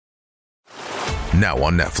Now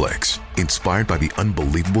on Netflix, inspired by the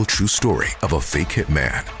unbelievable true story of a fake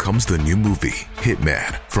hitman, comes the new movie,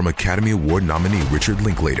 Hitman, from Academy Award nominee Richard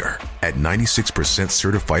Linklater. At 96%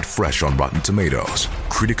 certified fresh on Rotten Tomatoes,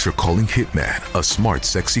 critics are calling Hitman a smart,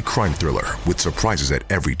 sexy crime thriller with surprises at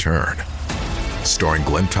every turn. Starring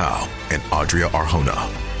Glenn Powell and Adria Arjona,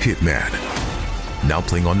 Hitman. Now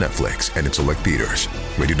playing on Netflix and in select theaters.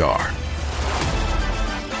 Rated R.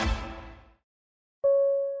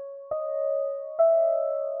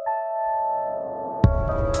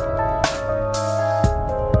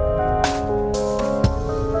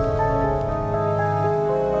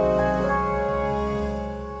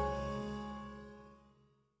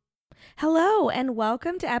 Hello, and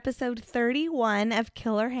welcome to episode 31 of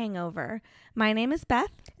Killer Hangover. My name is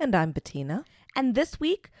Beth. And I'm Bettina. And this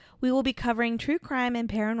week, we will be covering true crime and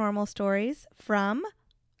paranormal stories from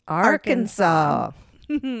Arkansas.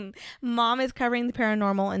 Mom is covering the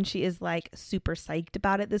paranormal, and she is like super psyched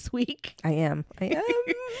about it this week. I am.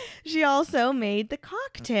 She also made the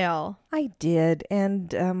cocktail. I did.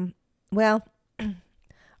 And, well,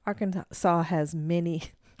 Arkansas has many...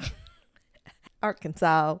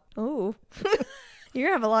 Arkansas. Oh, you're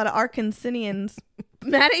gonna have a lot of Arkansanians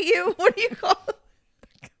mad at you. What do you call them?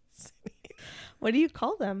 What do you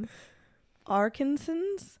call them?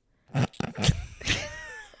 Arkansans?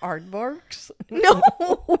 Aardvarks? No.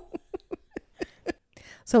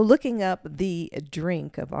 So looking up the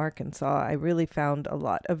drink of Arkansas, I really found a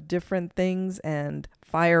lot of different things, and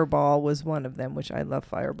Fireball was one of them, which I love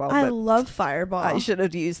Fireball. I love Fireball. I should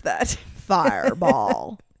have used that.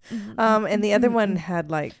 Fireball. And the other one had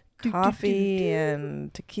like coffee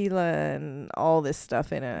and tequila and all this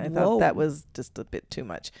stuff in it. I thought that was just a bit too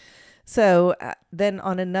much. So then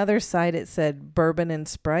on another side, it said bourbon and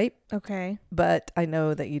Sprite. Okay. But I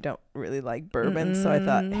know that you don't really like bourbon. So I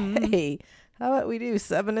thought, hey, how about we do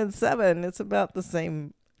 7 and 7? It's about the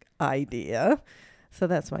same idea. So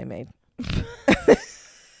that's what I made.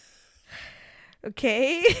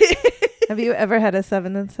 Okay. Have you ever had a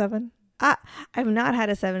 7 and 7? I've not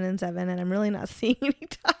had a 7 and 7, and I'm really not seeing any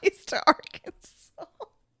ties to Arkansas.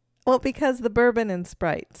 Well, because the bourbon and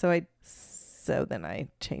Sprite. So then I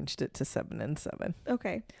changed it to 7 and 7.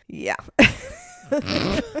 Okay. Yeah.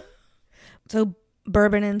 So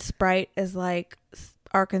bourbon and Sprite is like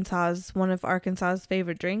one of Arkansas's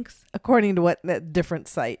favorite drinks. According to that different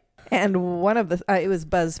site. And one of the, it was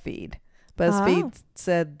BuzzFeed. BuzzFeed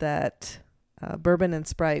said that bourbon and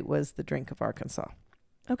Sprite was the drink of Arkansas.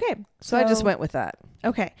 Okay. So I just went with that.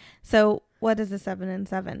 Okay. So what is a 7 and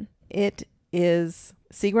 7? It is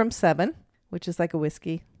Seagram 7, which is like a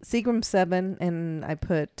whiskey. Seagram 7, and I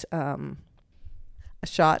put a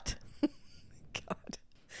shot. God.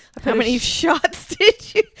 How many shots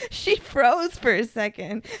did you? She froze for a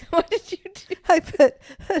second. What did you do? I put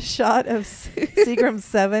a shot of Seagram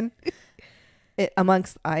 7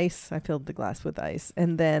 amongst ice. I filled the glass with ice.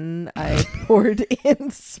 And then I poured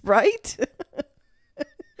in Sprite.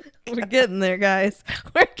 We're getting there, guys.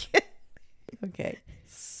 Okay.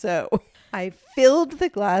 So I filled the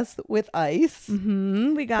glass with ice.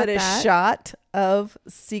 We got put that. A shot of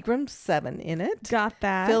Seagram 7 in it. Got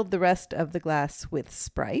that. Filled the rest of the glass with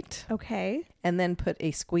Sprite. Okay. And then put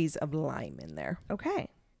a squeeze of lime in there. Okay.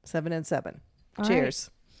 7 and 7. All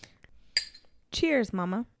Cheers. Right. Cheers,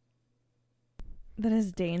 Mama. That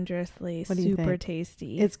is dangerously super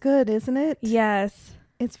tasty. It's good, isn't it? Yes.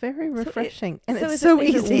 It's very refreshing. And it's so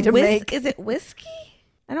easy to make. Is it whiskey?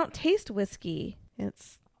 I don't taste whiskey.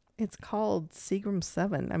 It's called Seagram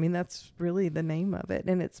 7. I mean, that's really the name of it.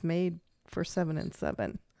 And it's made for 7 and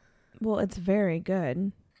 7. Well, it's very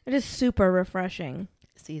good. It is super refreshing.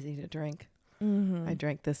 It's easy to drink. I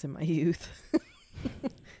drank this in my youth.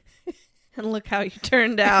 And look how you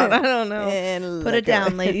turned out. I don't know. Put it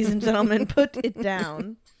down, ladies and gentlemen. Put it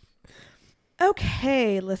down.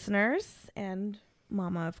 Okay, listeners and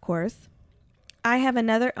Mama, of course. I have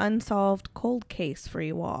another unsolved cold case for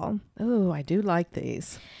you all. Oh, I do like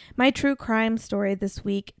these. My true crime story this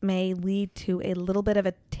week may lead to a little bit of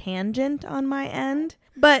a tangent on my end,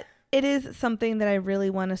 but it is something that I really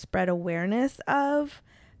want to spread awareness of,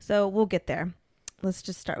 so we'll get there. Let's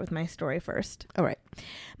just start with my story first. All right.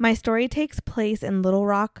 My story takes place in Little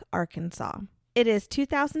Rock, Arkansas. It is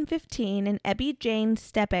 2015, and Ebby Jane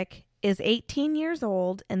Stepek is 18 years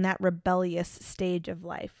old in that rebellious stage of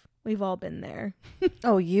life. We've all been there.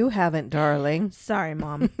 Oh, you haven't, darling. Sorry,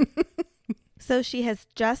 Mom. So she has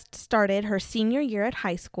just started her senior year at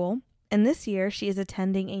high school, and this year she is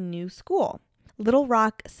attending a new school, Little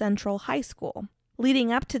Rock Central High School.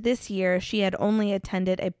 Leading up to this year, she had only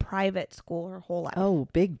attended a private school her whole life. Oh,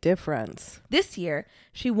 big difference. This year,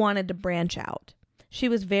 she wanted to branch out. She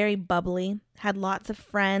was very bubbly, had lots of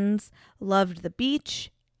friends, loved the beach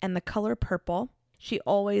and the color purple. She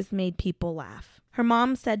always made people laugh. Her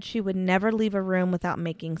mom said she would never leave a room without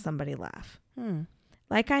making somebody laugh.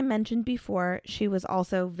 Like I mentioned before, she was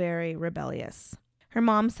also very rebellious. Her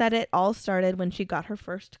mom said it all started when she got her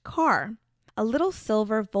first car, a little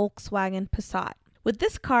silver Volkswagen Passat. With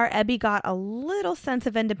this car, Ebby got a little sense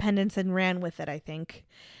of independence and ran with it, I think.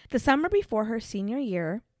 The summer before her senior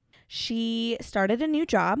year, she started a new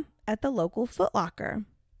job at the local Foot Locker.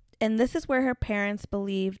 And this is where her parents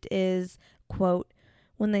believed is, quote,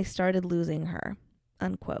 when they started losing her,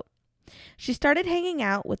 unquote. She started hanging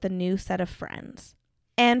out with a new set of friends.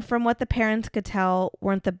 And from what the parents could tell,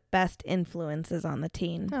 weren't the best influences on the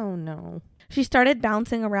teen. Oh, no. She started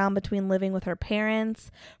bouncing around between living with her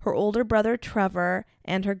parents, her older brother Trevor,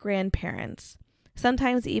 and her grandparents,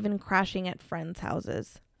 sometimes even crashing at friends'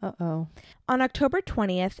 houses. Uh-oh. On October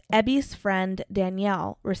 20th, Ebby's friend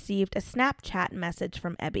Danielle received a Snapchat message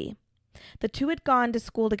from Ebby. The two had gone to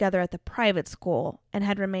school together at the private school and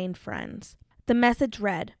had remained friends. The message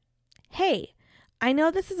read, "Hey, I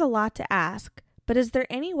know this is a lot to ask, but is there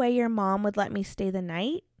any way your mom would let me stay the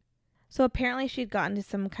night?" So apparently she'd gotten into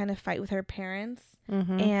some kind of fight with her parents,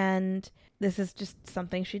 and this is just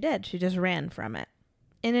something she did. She just ran from it.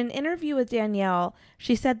 In an interview with Danielle,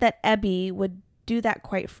 she said that Ebby would do that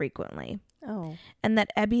quite frequently. Oh. And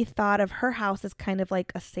that Ebby thought of her house as kind of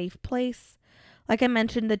like a safe place. Like I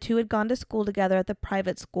mentioned, the two had gone to school together at the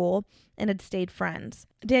private school and had stayed friends.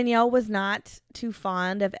 Danielle was not too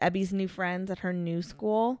fond of Ebby's new friends at her new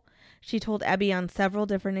school. She told Ebby on several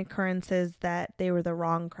different occurrences that they were the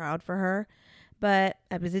wrong crowd for her. But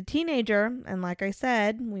Ebby's a teenager, and like I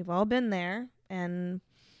said, we've all been there, and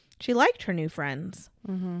she liked her new friends.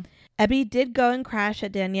 Ebby did go and crash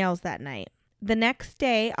at Danielle's that night. The next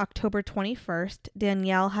day, October 21st,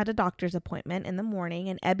 Danielle had a doctor's appointment in the morning,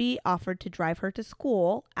 and Ebby offered to drive her to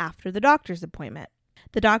school after the doctor's appointment.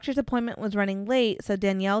 The doctor's appointment was running late, so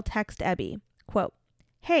Danielle texted Ebby, quote,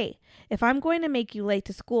 "Hey, if I'm going to make you late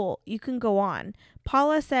to school, you can go on.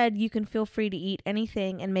 Paula said you can feel free to eat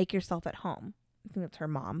anything and make yourself at home." I think that's her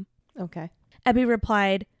mom. Okay. Ebby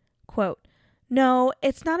replied, quote, "No,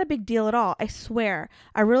 it's not a big deal at all. I swear.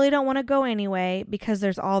 I really don't want to go anyway because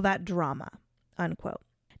there's all that drama," unquote.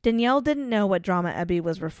 Danielle didn't know what drama Ebby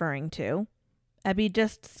was referring to. Ebby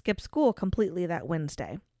just skipped school completely that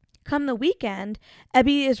Wednesday. Come the weekend,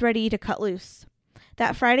 Ebby is ready to cut loose.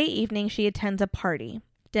 That Friday evening, she attends a party.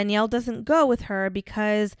 Danielle doesn't go with her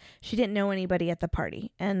because she didn't know anybody at the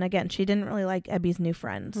party. And again, she didn't really like Ebby's new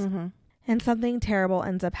friends. And something terrible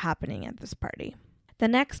ends up happening at this party. The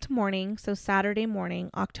next morning, so Saturday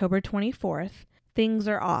morning, October 24th, things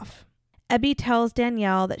are off. Ebby tells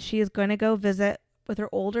Danielle that she is going to go visit with her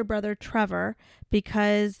older brother Trevor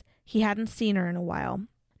because he hadn't seen her in a while.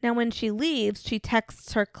 Now, when she leaves, she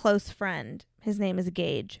texts her close friend. His name is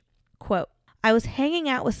Gage. Quote, "I was hanging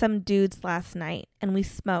out with some dudes last night and we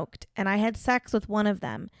smoked and I had sex with one of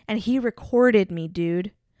them and he recorded me,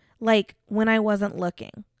 dude. Like when I wasn't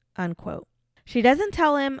looking," unquote. She doesn't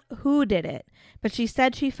tell him who did it, but she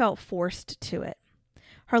said she felt forced to it.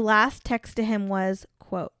 Her last text to him was,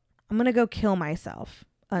 quote, "I'm going to go kill myself,"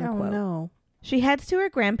 unquote. Oh, no. She heads to her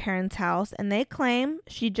grandparents' house and they claim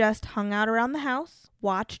she just hung out around the house,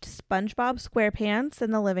 watched SpongeBob SquarePants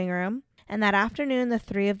in the living room, and that afternoon the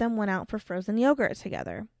three of them went out for frozen yogurt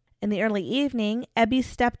together. In the early evening,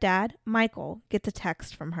 Ebby's stepdad, Michael, gets a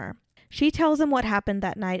text from her. She tells him what happened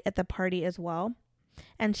that night at the party as well,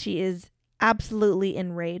 and she is absolutely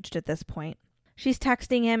enraged at this point. She's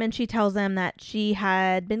texting him and she tells him that she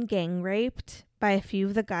had been gang raped by a few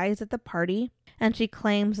of the guys at the party, and she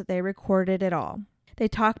claims that they recorded it all. They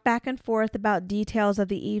talk back and forth about details of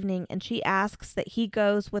the evening, and she asks that he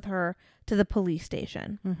goes with her to the police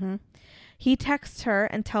station. He texts her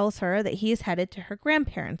and tells her that he is headed to her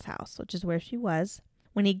grandparents' house, which is where she was.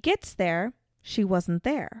 When he gets there, she wasn't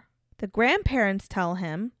there. The grandparents tell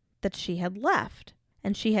him that she had left,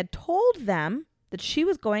 and she had told them that she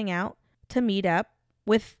was going out to meet up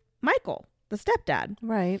with Michael, the stepdad.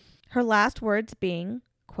 Right. Her last words being,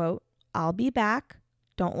 quote, "I'll be back.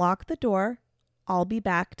 Don't lock the door. I'll be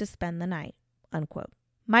back to spend the night," unquote.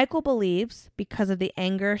 Michael believes, because of the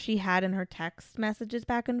anger she had in her text messages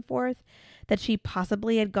back and forth, that she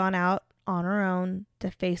possibly had gone out on her own to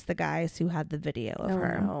face the guys who had the video of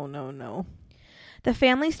her. No. The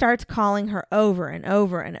family starts calling her over and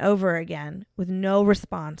over and over again with no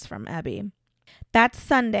response from Ebby. That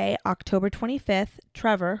Sunday, October 25th,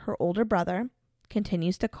 Trevor, her older brother,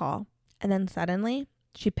 continues to call, and then suddenly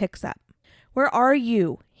she picks up. "Where are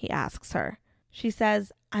you?" he asks her. She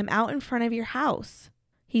says, "I'm out in front of your house."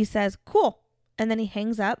 He says, "Cool," and then he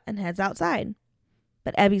hangs up and heads outside.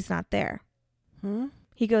 But Ebby's not there.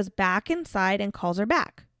 He goes back inside and calls her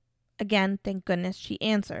back. Again, thank goodness she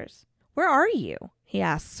answers. "Where are you?" he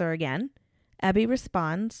asks her again. Ebby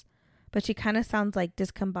responds, but she kind of sounds like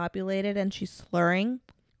discombobulated and she's slurring.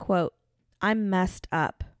 Quote, "I'm messed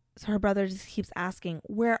up." So her brother just keeps asking,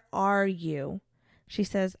 "Where are you?" She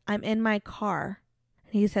says, "I'm in my car."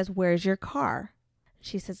 And he says, "Where's your car?"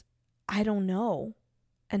 She says, "I don't know."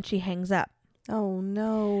 And she hangs up. Oh,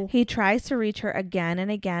 no. He tries to reach her again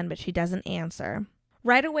and again, but she doesn't answer.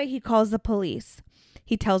 Right away, he calls the police.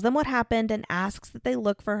 He tells them what happened and asks that they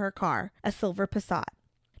look for her car, a silver Passat.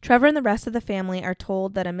 Trevor and the rest of the family are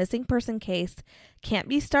told that a missing person case can't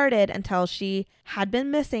be started until she had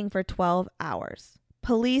been missing for 12 hours.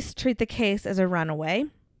 Police treat the case as a runaway,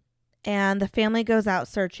 and the family goes out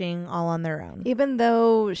searching all on their own. Even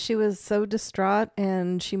though she was so distraught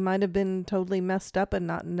and she might have been totally messed up and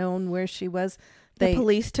not known where she was, the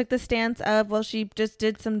police took the stance of, well, she just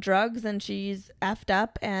did some drugs and she's effed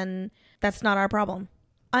up and that's not our problem.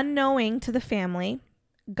 Unknowing to the family,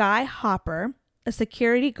 Guy Hopper, a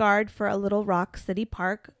security guard for a Little Rock City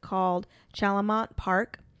park called Chalamont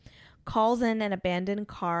Park, calls in an abandoned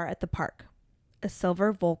car at the park, a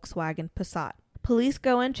silver Volkswagen Passat. Police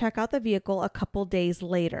go and check out the vehicle a couple days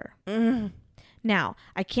later. Now,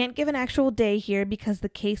 I can't give an actual day here because the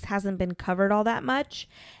case hasn't been covered all that much,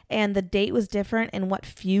 and the date was different in what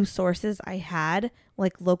few sources I had,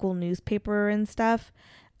 like local newspaper and stuff.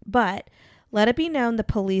 But let it be known the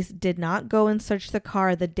police did not go and search the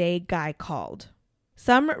car the day Guy called.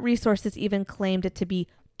 Some resources even claimed it to be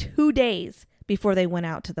 2 days before they went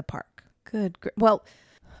out to the park. Well,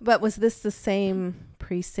 but was this the same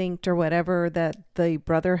precinct or whatever that the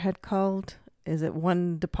brother had called? Is it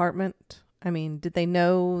one department? I mean, did they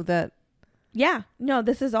know that? Yeah. No,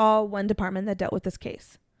 this is all one department that dealt with this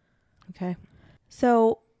case. Okay.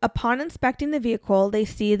 So upon inspecting the vehicle, they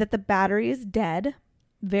see that the battery is dead,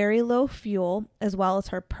 very low fuel, as well as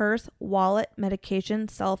her purse, wallet, medication,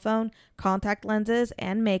 cell phone, contact lenses,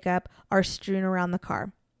 and makeup are strewn around the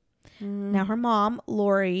car. Now, her mom,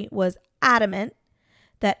 Lori, was adamant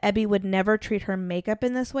that Ebby would never treat her makeup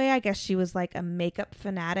in this way. I guess she was like a makeup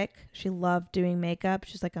fanatic. She loved doing makeup.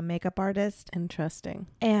 She's like a makeup artist. Interesting.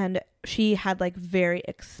 And she had like very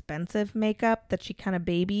expensive makeup that she kind of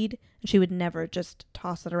babied. She would never just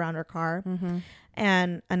toss it around her car.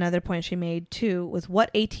 And another point she made too was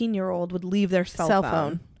what 18-year-old would leave their cell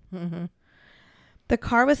phone. The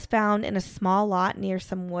car was found in a small lot near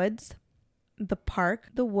some woods. The park,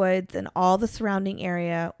 the woods, and all the surrounding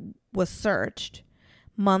area was searched.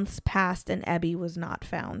 Months passed and Ebby was not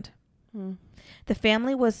found. The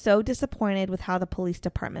family was so disappointed with how the police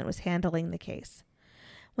department was handling the case.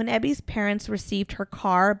 When Ebby's parents received her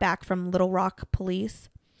car back from Little Rock police,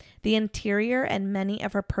 the interior and many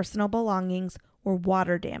of her personal belongings were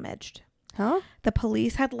water damaged. The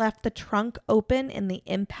police had left the trunk open in the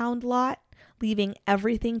impound lot, leaving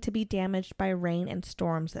everything to be damaged by rain and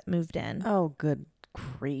storms that moved in. Oh, good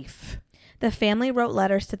grief. The family wrote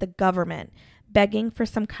letters to the government begging for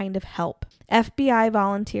some kind of help. FBI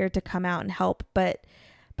volunteered to come out and help, but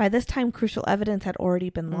by this time, crucial evidence had already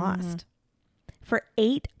been lost. For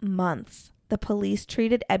 8 months, the police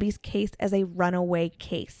treated Ebby's case as a runaway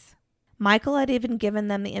case. Michael had even given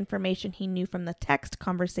them the information he knew from the text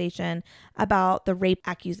conversation about the rape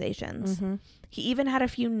accusations. He even had a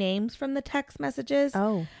few names from the text messages,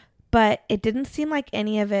 but it didn't seem like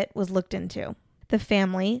any of it was looked into. The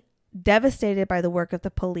family, devastated by the work of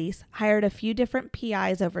the police, hired a few different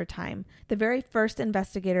PIs over time. The very first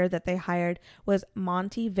investigator that they hired was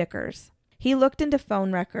Monty Vickers. He looked into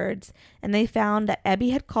phone records, and they found that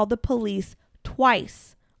Ebby had called the police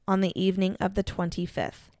twice on the evening of the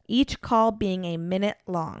 25th, each call being a minute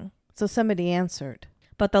long. So somebody answered.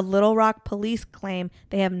 But the Little Rock police claim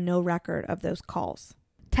they have no record of those calls.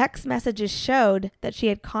 Text messages showed that she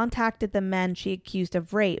had contacted the men she accused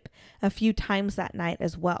of rape a few times that night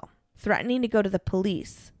as well, threatening to go to the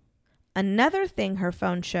police. Another thing her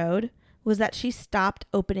phone showed was that she stopped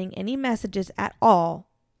opening any messages at all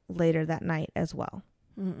later that night as well,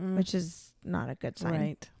 which is not a good sign.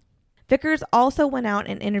 Right. Vickers also went out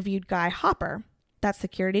and interviewed Guy Hopper, that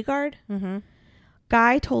security guard.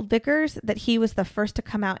 Guy told Vickers that he was the first to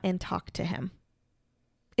come out and talk to him.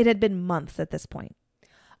 It had been months at this point.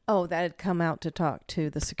 Oh, that had come out to talk to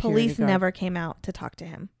the security Police guard. never came out to talk to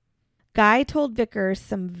him. Guy told Vickers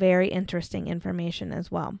some very interesting information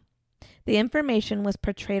as well. The information was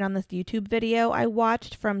portrayed on this YouTube video I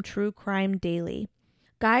watched from True Crime Daily.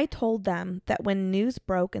 Guy told them that when news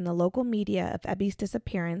broke in the local media of Ebby's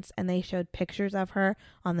disappearance and they showed pictures of her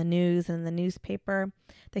on the news and the newspaper,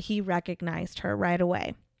 that he recognized her right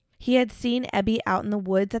away. He had seen Ebby out in the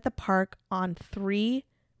woods at the park on 3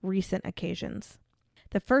 recent occasions.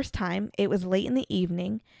 The first time, it was late in the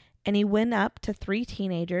evening, and he went up to 3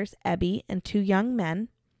 teenagers, Ebby and 2 young men.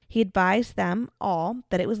 He advised them all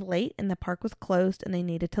that it was late and the park was closed and they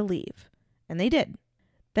needed to leave. And they did.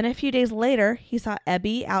 Then a few days later, he saw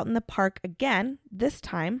Ebby out in the park again, this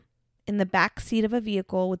time in the back seat of a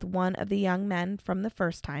vehicle with one of the young men from the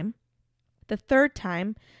first time. The third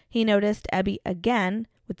time, he noticed Ebby again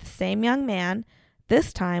with the same young man,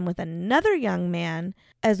 this time with another young man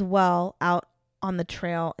as well out on the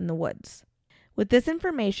trail in the woods. With this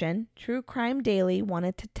information, True Crime Daily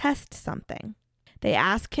wanted to test something. They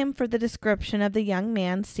asked him for the description of the young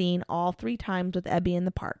man seen all 3 times with Ebby in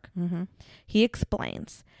the park. Mm-hmm. He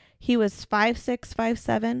explains. He was 5'6",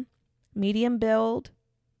 5'7", medium build.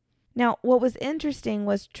 Now, what was interesting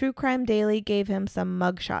was True Crime Daily gave him some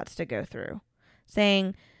mugshots to go through,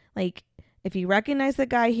 saying, like, if you recognize the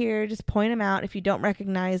guy here, just point him out. If you don't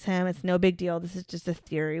recognize him, it's no big deal. This is just a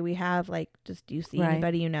theory we have. Like, just do you see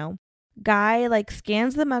anybody you know? Guy,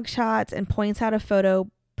 scans the mugshots and points out a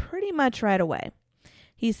photo pretty much right away.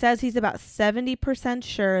 He says he's about 70%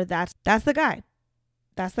 sure that's the guy.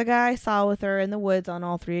 That's the guy I saw with her in the woods on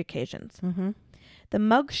all 3 occasions. Mm-hmm. The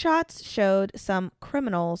mugshots showed some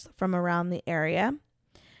criminals from around the area,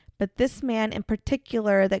 but this man in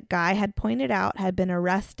particular that Guy had pointed out had been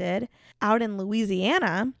arrested out in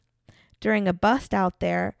Louisiana during a bust out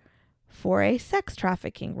there for a sex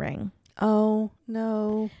trafficking ring. Oh,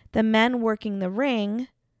 no. The men working the ring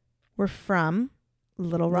were from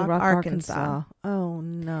Little Rock, Arkansas. Oh,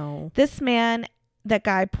 no. This man that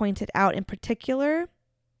Guy pointed out in particular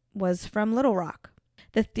was from Little Rock.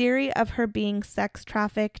 The theory of her being sex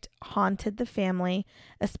trafficked haunted the family,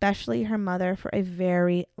 especially her mother, for a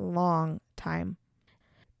very long time.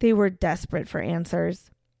 They were desperate for answers.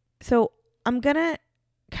 So I'm going to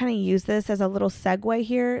kind of use this as a little segue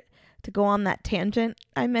here to go on that tangent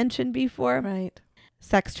I mentioned before. Right.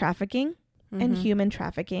 Sex trafficking and human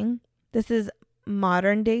trafficking. This is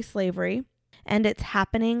modern day slavery, and it's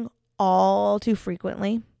happening all too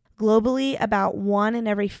frequently. Globally, about 1 in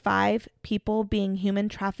every 5 people being human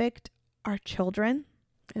trafficked are children.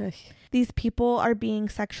 Ugh. These people are being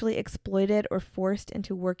sexually exploited or forced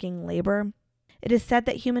into working labor. It is said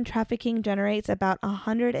that human trafficking generates about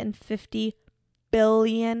 $150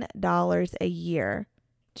 billion a year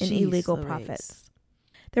in illegal profits.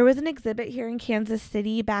 There was an exhibit here in Kansas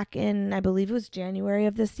City back in, I believe it was January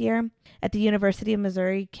of this year, at the University of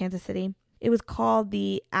Missouri, Kansas City. It was called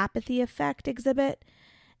the Apathy Effect exhibit,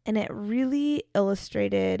 and it really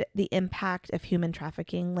illustrated the impact of human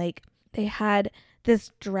trafficking. Like, they had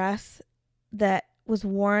this dress that was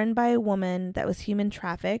worn by a woman that was human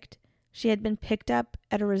trafficked. She had been picked up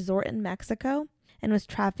at a resort in Mexico and was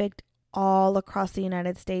trafficked all across the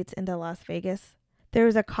United States into Las Vegas. There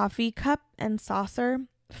was a coffee cup and saucer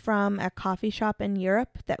from a coffee shop in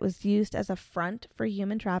Europe that was used as a front for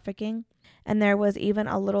human trafficking. And there was even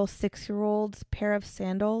a little 6-year-old's pair of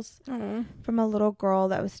sandals from a little girl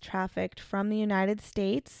that was trafficked from the United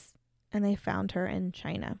States, and they found her in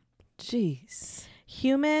China. Jeez.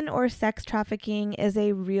 Human or sex trafficking is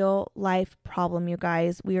a real life problem, you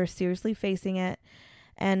guys. We are seriously facing it,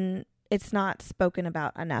 and it's not spoken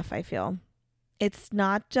about enough, I feel. It's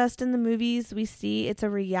not just in the movies we see, it's a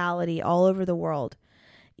reality all over the world.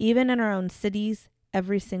 Even in our own cities,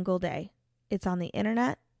 every single day. It's on the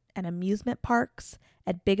internet, at amusement parks,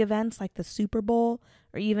 at big events like the Super Bowl,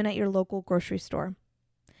 or even at your local grocery store.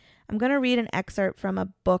 I'm going to read an excerpt from a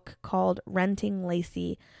book called Renting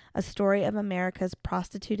Lacey, a story of America's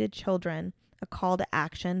prostituted children, a call to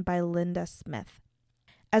action by Linda Smith.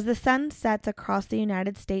 As the sun sets across the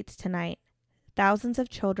United States tonight, thousands of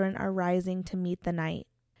children are rising to meet the night.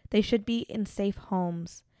 They should be in safe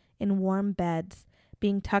homes, in warm beds,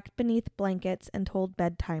 being tucked beneath blankets and told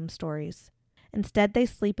bedtime stories. Instead, they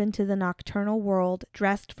sleep into the nocturnal world,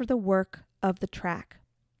 dressed for the work of the track.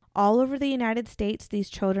 All over the United States, these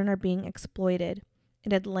children are being exploited.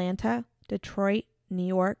 In Atlanta, Detroit, New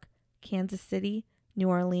York, Kansas City, New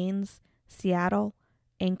Orleans, Seattle,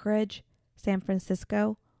 Anchorage, San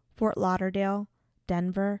Francisco, Fort Lauderdale,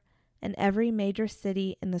 Denver, and every major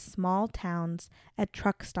city in the small towns, at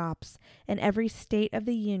truck stops, in every state of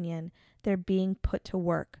the union, they're being put to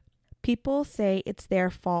work. People say it's their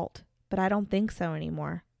fault, but I don't think so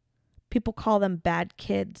anymore. People call them bad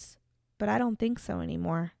kids, but I don't think so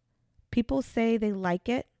anymore. People say they like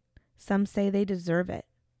it. Some say they deserve it.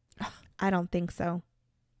 I don't think so.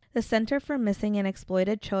 The Center for Missing and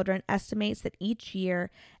Exploited Children estimates that each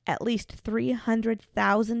year, at least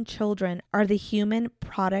 300,000 children are the human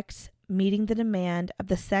products meeting the demand of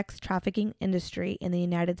the sex trafficking industry in the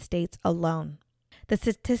United States alone. The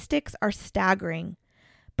statistics are staggering,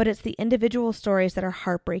 but it's the individual stories that are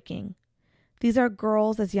heartbreaking. These are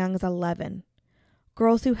girls as young as 11,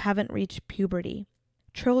 girls who haven't reached puberty,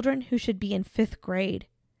 children who should be in 5th grade.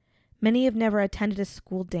 Many have never attended a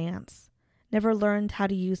school dance, never learned how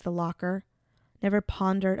to use the locker, never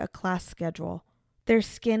pondered a class schedule. Their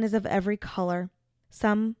skin is of every color.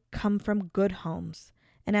 Some come from good homes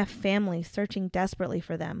and have families searching desperately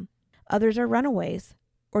for them. Others are runaways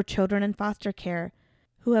or children in foster care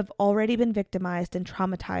who have already been victimized and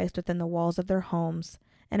traumatized within the walls of their homes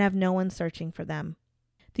and have no one searching for them.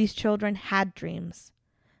 These children had dreams.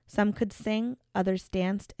 Some could sing, others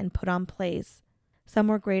danced and put on plays. Some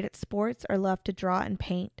were great at sports or loved to draw and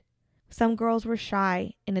paint. Some girls were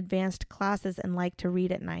shy in advanced classes and liked to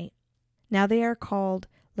read at night. Now they are called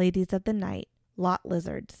ladies of the night, lot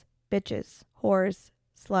lizards, bitches, whores,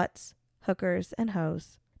 sluts, hookers, and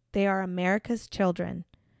hoes. They are America's children.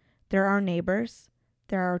 They're our neighbors.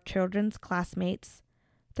 They're our children's classmates.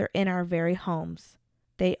 They're in our very homes.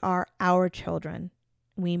 They are our children.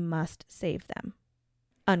 We must save them.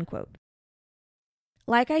 Unquote.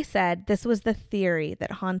 Like I said, this was the theory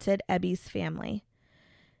that haunted Ebby's family.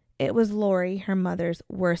 It was Lori, her mother's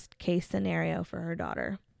worst case scenario for her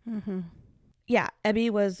daughter. Mm-hmm. Yeah,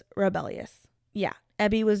 Ebby was rebellious. Yeah,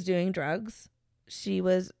 Ebby was doing drugs. She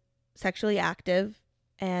was sexually active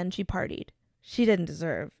and she partied. She wouldn't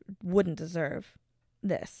deserve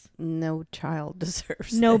this. No child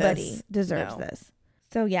deserves Nobody this. deserves this.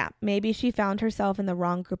 So yeah, maybe she found herself in the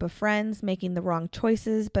wrong group of friends, making the wrong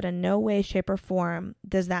choices, but in no way, shape, or form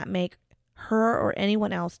does that make her or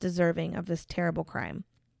anyone else deserving of this terrible crime.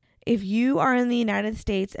 If you are in the United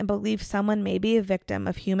States and believe someone may be a victim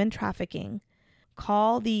of human trafficking,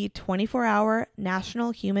 call the 24-hour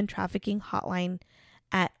National Human Trafficking Hotline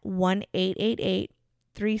at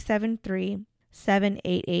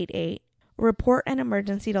 1-888-373-7888. Report an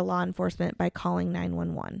emergency to law enforcement by calling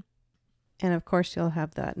 911. And of course, you'll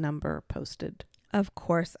have that number posted. Of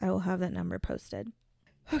course, I will have that number posted.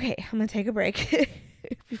 Okay, I'm going to take a break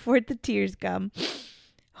before the tears come.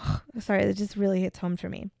 Sorry, that just really hits home for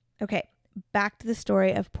me. Okay, back to the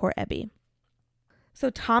story of poor Ebby. So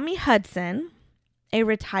Tommy Hudson, a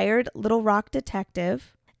retired Little Rock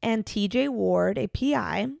detective, and TJ Ward, a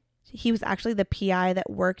PI, he was actually the PI that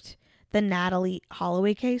worked the Natalee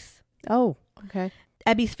Holloway case. Oh, okay.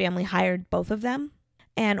 Ebby's family hired both of them.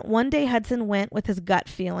 And one day Hudson went with his gut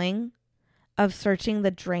feeling of searching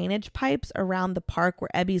the drainage pipes around the park where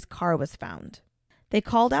Ebby's car was found. They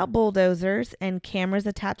called out bulldozers and cameras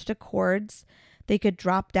attached to cords. They could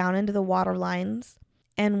drop down into the water lines.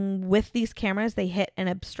 And with these cameras, they hit an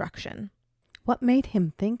obstruction. What made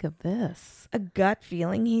him think of this? A gut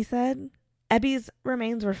feeling, he said. Ebby's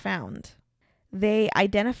remains were found. They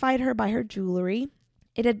identified her by her jewelry.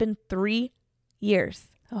 It had been 3 years.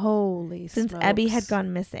 Holy since smokes. Ebby had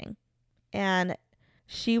gone missing. And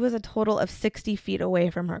she was a total of 60 feet away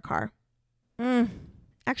from her car.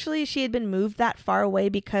 Actually, she had been moved that far away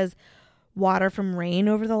because water from rain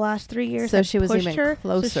over the last 3 years so she was even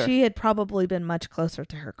closer. So she had probably been much closer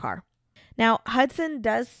to her car. Now, Hudson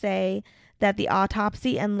does say that the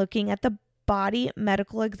autopsy and looking at the body,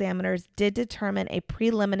 medical examiners did determine a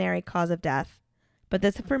preliminary cause of death, but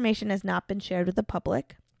this information has not been shared with the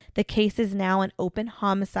public. The case is now an open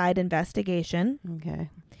homicide investigation. Okay.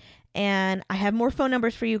 And I have more phone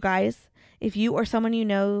numbers for you guys. If you or someone you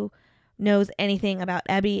know knows anything about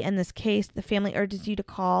Ebby and this case, the family urges you to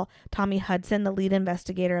call Tommy Hudson, the lead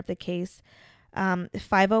investigator of the case,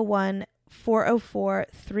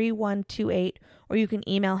 501-404-3128, or you can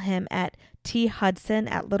email him at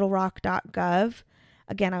thudson@littlerock.gov.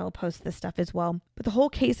 Again, I will post this stuff as well. But the whole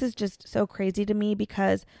case is just so crazy to me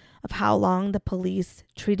because of how long the police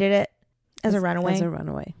treated it as a runaway. As a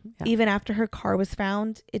runaway. Yeah. Even after her car was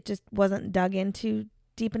found, it just wasn't dug into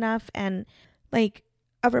deep enough. And like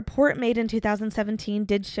a report made in 2017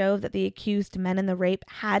 did show that the accused men in the rape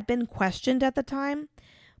had been questioned at the time,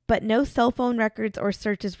 but no cell phone records or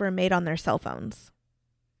searches were made on their cell phones.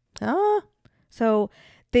 So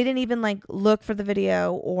they didn't even like look for the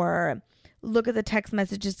video or look at the text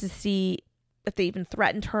messages to see if they even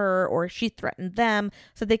threatened her or she threatened them,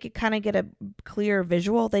 so they could kind of get a clear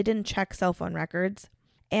visual. They didn't check cell phone records.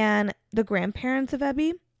 And the grandparents of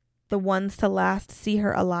Ebby, the ones to last see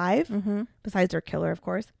her alive, besides her killer, of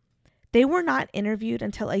course, they were not interviewed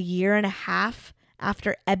until 1.5 years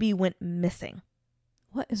after Ebby went missing.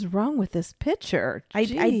 What is wrong with this picture?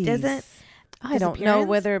 I don't know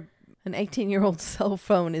whether an 18-year-old cell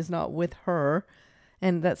phone is not with her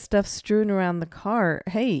and that stuff strewn around the car.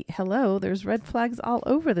 Hey, hello, there's red flags all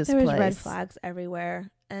over this place. There's red flags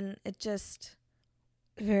everywhere. And it just,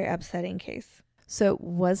 very upsetting case. So it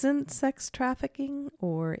wasn't sex trafficking,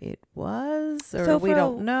 or it was, or we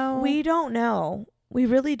don't know? We don't know. We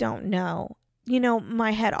really don't know. You know,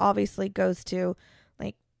 my head obviously goes to,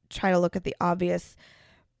 like, try to look at the obvious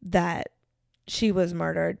that she was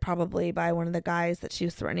murdered probably by one of the guys that she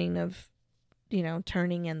was threatening of, you know,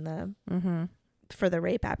 turning in the for the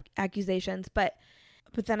rape accusations. But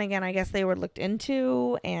then again, I guess they were looked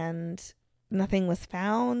into and nothing was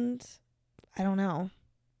found. I don't know.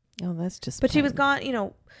 Oh, that's just. But she was gone. You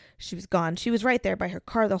know, she was gone. She was right there by her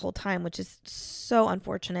car the whole time, which is so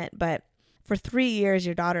unfortunate. But for 3 years,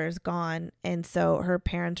 your daughter is gone, and so her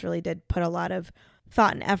parents really did put a lot of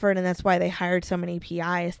thought and effort, and that's why they hired so many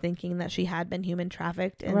PIs, thinking that she had been human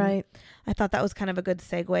trafficked. And right. I thought that was kind of a good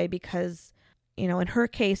segue because, you know, in her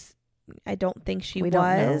case, I don't think she was.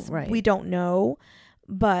 Don't know, right. We don't know,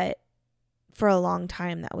 but for a long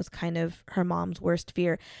time, that was kind of her mom's worst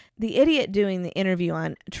fear. The idiot doing the interview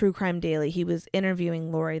on True Crime Daily, he was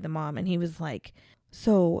interviewing Lori, the mom, and he was like,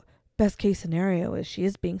 so best case scenario is she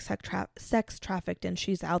is being sex trafficked and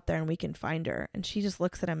she's out there and we can find her. And she just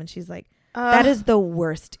looks at him and she's like, that is the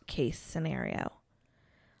worst case scenario.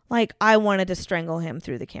 Like, I wanted to strangle him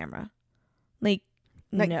through the camera. Like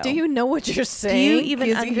no. Do you know what you're saying? Do you even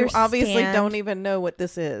understand? You obviously don't even know what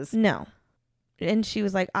this is. No. And she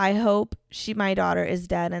was like, I hope my daughter is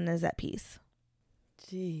dead and is at peace.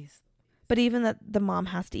 Jeez. But even that the mom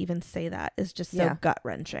has to even say that is just so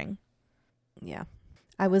gut-wrenching. Yeah.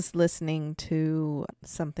 I was listening to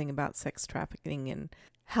something about sex trafficking and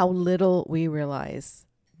how little we realize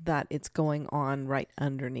that it's going on right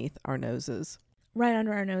underneath our noses. Right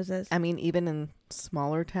under our noses. I mean, even in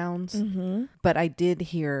smaller towns. Mm-hmm. But I did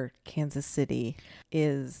hear Kansas City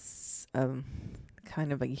is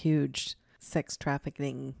kind of a huge sex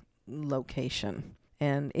trafficking location.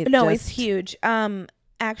 And it's huge.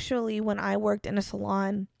 Actually, when I worked in a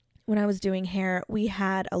salon, when I was doing hair, we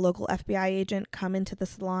had a local FBI agent come into the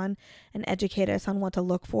salon and educate us on what to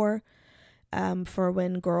look for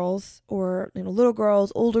when girls or, you know, little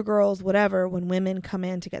girls, older girls, whatever, when women come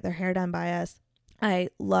in to get their hair done by us. I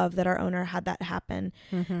love that our owner had that happen.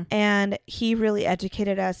 Mm-hmm. And he really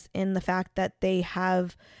educated us in the fact that they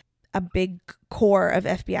have a big core of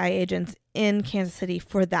FBI agents in Kansas City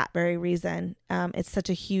for that very reason. It's such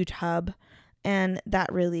a huge hub, and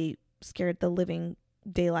that really scared the living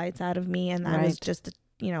daylights out of me. And that was just, a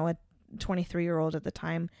 23-year-old at the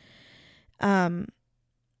time.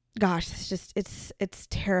 Gosh, it's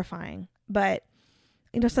terrifying. But,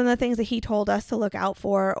 you know, some of the things that he told us to look out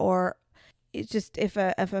for, or it's just if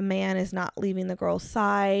a man is not leaving the girl's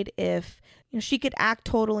side, if, you know, she could act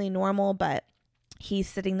totally normal, but he's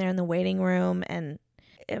sitting there in the waiting room, and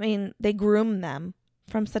I mean, they groom them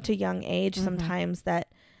from such a young age sometimes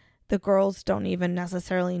that the girls don't even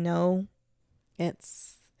necessarily know.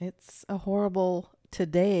 It's a horrible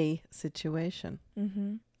today situation.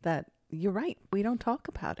 Mm-hmm. That you're right. We don't talk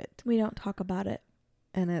about it. We don't talk about it,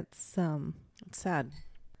 and it's sad.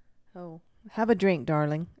 Oh. Have a drink,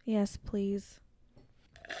 darling. Yes, please.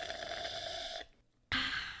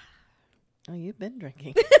 Oh, you've been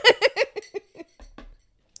drinking.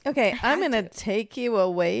 Okay, I'm going to take you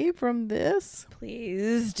away from this.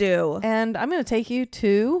 Please do. And I'm going to take you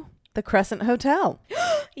to the Crescent Hotel.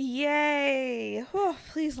 Yay. Oh,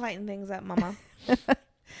 please lighten things up, Mama.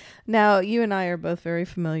 Now, you and I are both very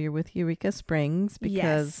familiar with Eureka Springs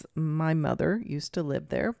because my mother used to live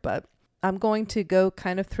there, but I'm going to go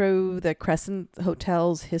kind of through the Crescent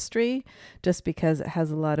Hotel's history just because it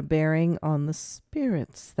has a lot of bearing on the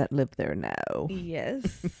spirits that live there now.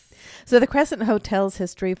 Yes. So the Crescent Hotel's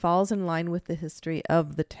history falls in line with the history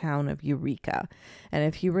of the town of Eureka. And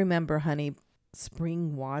if you remember, honey,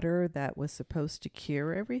 spring water that was supposed to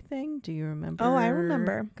cure everything. Do you remember? Oh, I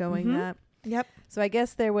remember. Going that? Yep. So I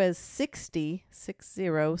guess there was 60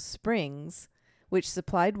 springs which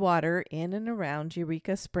supplied water in and around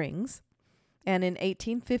Eureka Springs. And in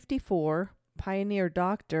 1854, pioneer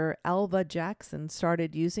doctor Alva Jackson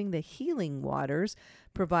started using the healing waters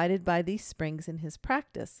provided by these springs in his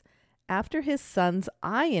practice after his son's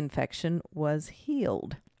eye infection was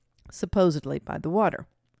healed, supposedly by the water.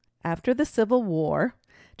 After the Civil War,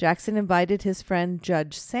 Jackson invited his friend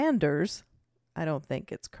Judge Sanders. I don't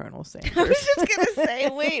think it's Colonel Sanders. I was just going to say,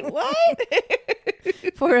 wait,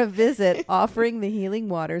 what? For a visit, offering the healing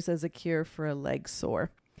waters as a cure for a leg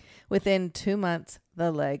sore. Within 2 months,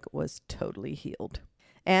 the leg was totally healed.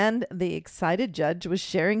 And the excited judge was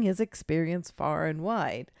sharing his experience far and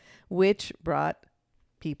wide, which brought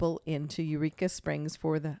people into Eureka Springs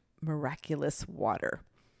for the miraculous water.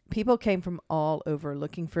 People came from all over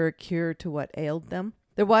looking for a cure to what ailed them.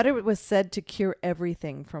 The water was said to cure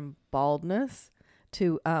everything from baldness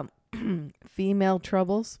to female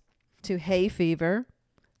troubles to hay fever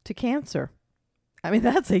to cancer. I mean,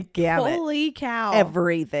 that's a gamut. Holy cow.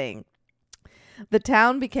 Everything. The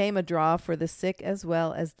town became a draw for the sick as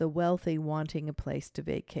well as the wealthy wanting a place to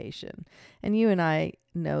vacation. And you and I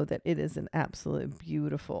know that it is an absolute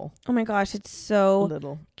beautiful. Oh my gosh, it's so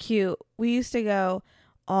little cute. We used to go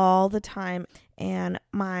all the time, and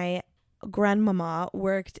my grandmama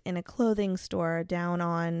worked in a clothing store down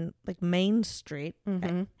on like Main Street.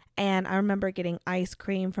 Mm-hmm. And I remember getting ice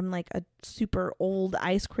cream from like a super old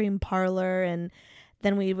ice cream parlor, and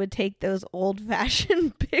then we would take those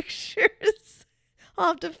old-fashioned pictures. I'll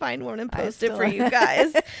have to find one and post it for you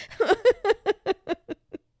guys.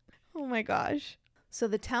 Oh my gosh. So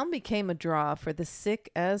the town became a draw for the sick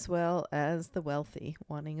as well as the wealthy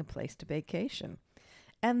wanting a place to vacation.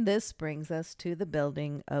 And this brings us to the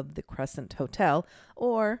building of the Crescent Hotel,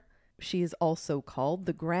 or she is also called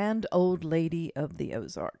the Grand Old Lady of the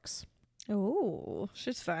Ozarks. Oh,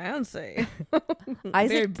 she's fancy.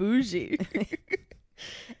 Very bougie.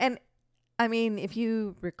 And I mean, if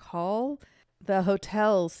you recall, the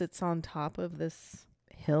hotel sits on top of this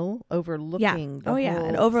hill overlooking the whole.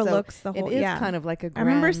 It overlooks the whole. It is kind of like a grand.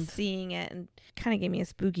 I remember seeing it and kind of gave me a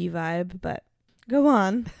spooky vibe, but go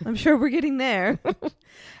on. I'm sure we're getting there.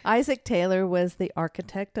 Isaac Taylor was the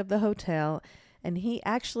architect of the hotel, and he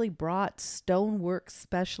actually brought stonework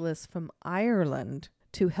specialists from Ireland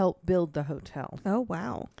to help build the hotel. Oh,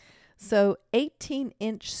 wow. So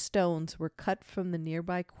 18-inch stones were cut from the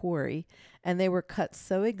nearby quarry, and they were cut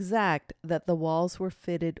so exact that the walls were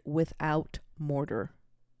fitted without mortar.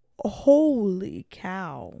 Holy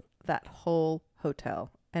cow. That whole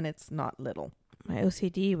hotel, and it's not little. My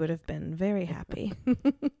OCD would have been very happy.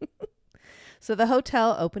 So the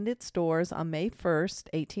hotel opened its doors on May 1st,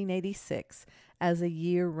 1886, as a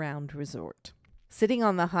year-round resort. Sitting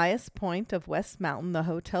on the highest point of West Mountain, the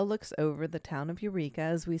hotel looks over the town of Eureka,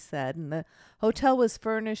 as we said, and the hotel was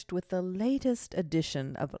furnished with the latest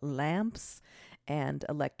addition of lamps and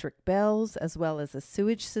electric bells, as well as a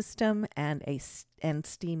sewage system and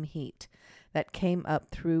steam heat that came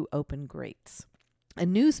up through open grates. A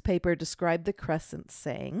newspaper described the Crescent,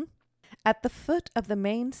 saying, "At the foot of the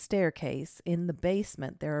main staircase in the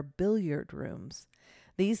basement there are billiard rooms.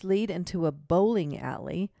 These lead into a bowling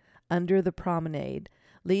alley under the promenade,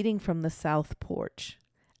 leading from the south porch.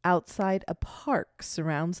 Outside, a park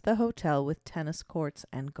surrounds the hotel with tennis courts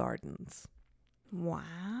and gardens."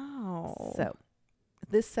 Wow. So,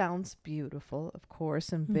 this sounds beautiful, of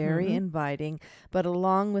course, and very inviting, but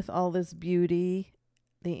along with all this beauty,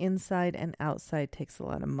 the inside and outside takes a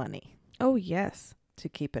lot of money. Oh, yes. To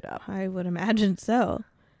keep it up. I would imagine so.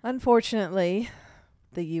 Unfortunately,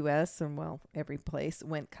 the U.S. and, well, every place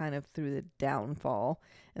went kind of through the downfall.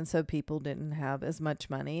 And so people didn't have as much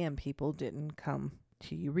money and people didn't come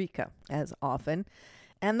to Eureka as often.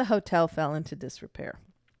 And the hotel fell into disrepair.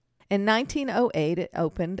 In 1908, it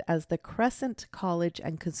opened as the Crescent College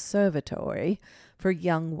and Conservatory for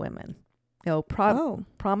young women.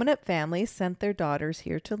 Prominent families sent their daughters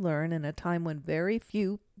here to learn in a time when very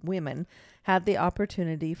few women had the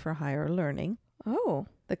opportunity for higher learning. Oh.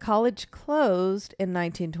 The college closed in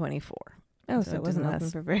 1924. Oh, so it wasn't open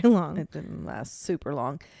for very long. It didn't last super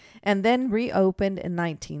long. And then reopened in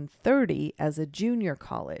 1930 as a junior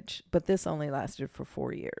college, but this only lasted for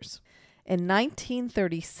 4 years. In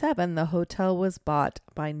 1937, the hotel was bought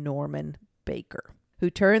by Norman Baker, who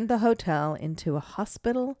turned the hotel into a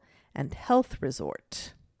hospital and health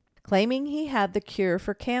resort, claiming he had the cure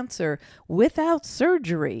for cancer without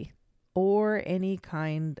surgery or any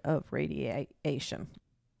kind of radiation.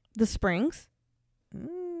 The Springs?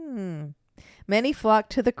 Many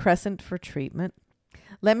flocked to the Crescent for treatment.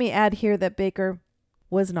 Let me add here that Baker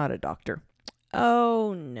was not a doctor.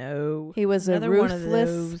 Oh, no. He was Another a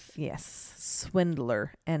ruthless,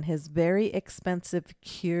 swindler, and his very expensive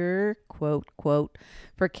cure, quote,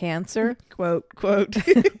 for cancer, quote,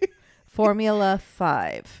 Formula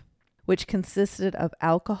 5, which consisted of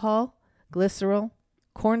alcohol, glycerol,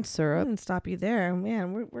 corn syrup. I didn't stop you there.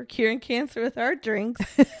 Man, we're curing cancer with our drinks.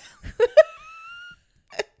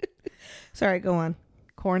 Sorry, go on.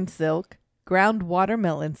 Corn silk, ground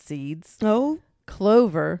watermelon seeds,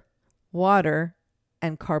 clover, water,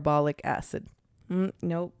 and carbolic acid.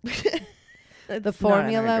 Nope. The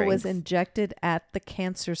formula was injected at the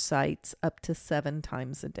cancer sites up to 7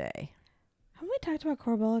 times a day. How talked about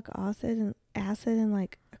carbolic acid in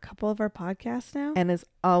like a couple of our podcasts now? And is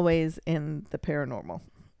always in the paranormal.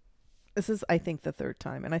 This is, I think, the third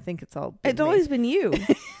time, and I think it's all. It's always been you.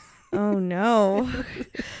 Oh no,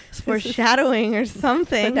 it's foreshadowing or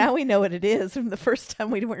something. But now we know what it is. From the first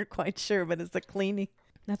time, we weren't quite sure, but it's the cleaning.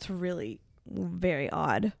 That's really very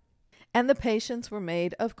odd. And the patients were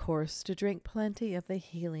made, of course, to drink plenty of the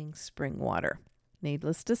healing spring water.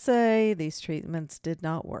 Needless to say, these treatments did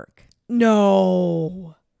not work.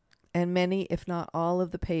 No. And many, if not all,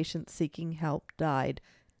 of the patients seeking help died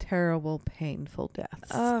terrible, painful deaths.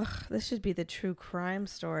 Ugh, this should be the true crime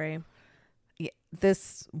story. Yeah,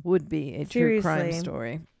 this would be a true crime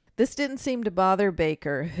story. This didn't seem to bother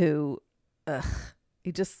Baker, who,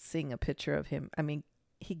 you just seeing a picture of him. I mean,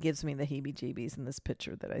 he gives me the heebie-jeebies in this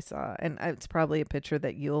picture that I saw. And it's probably a picture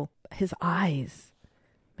that his eyes.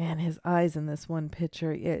 Man, his eyes in this one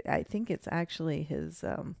picture. I think it's actually his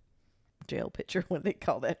jail picture. What do they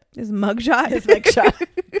call that? His mugshot. His mugshot.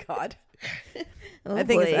 God. Oh, I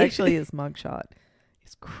think it's actually his mugshot.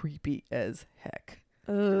 It's creepy as heck.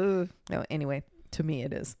 No, anyway, to me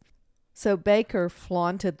it is. So Baker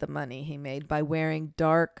flaunted the money he made by wearing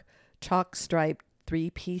dark, chalk-striped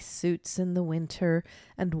 3-piece suits in the winter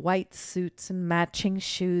and white suits and matching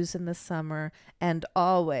shoes in the summer, and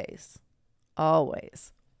always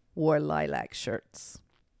wore lilac shirts.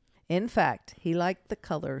 In fact, he liked the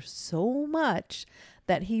color so much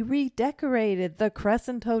that he redecorated the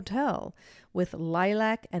Crescent Hotel with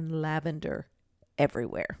lilac and lavender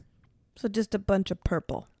everywhere. So just a bunch of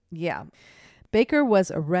purple. Yeah. Baker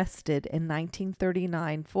was arrested in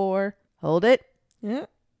 1939 for, hold it, Yeah.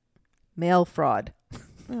 mail fraud.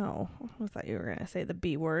 Oh, I thought you were going to say the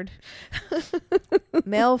B word.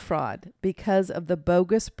 Mail fraud because of the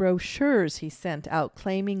bogus brochures he sent out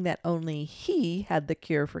claiming that only he had the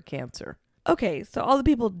cure for cancer. Okay, so all the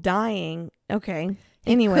people dying. Okay.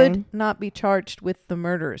 He could not be charged with the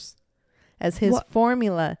murders, as his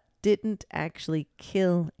formula didn't actually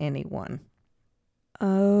kill anyone.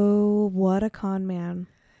 Oh, what a con man.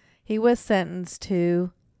 He was sentenced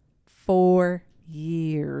to 4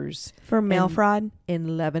 years. For mail fraud?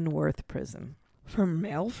 In Leavenworth prison. For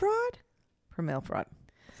mail fraud? For mail fraud.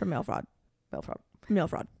 For mail fraud. Mail fraud. Mail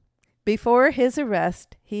fraud. Before his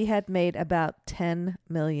arrest, he had made about $10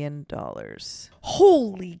 million.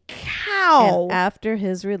 Holy cow! And after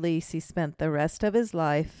his release, he spent the rest of his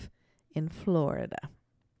life in Florida.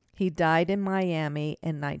 He died in Miami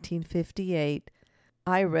in 1958.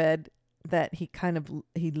 I read that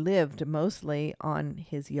he lived mostly on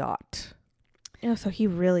his yacht. Oh, so he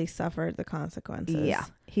really suffered the consequences. Yeah.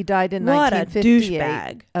 He died in what 1958 a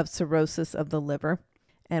douchebag. of cirrhosis of the liver.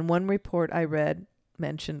 And one report I read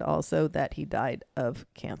mentioned also that he died of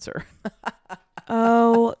cancer.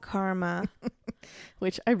 Oh, karma.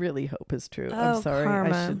 Which I really hope is true. Oh, I'm sorry.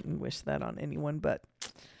 karma. I shouldn't wish that on anyone, but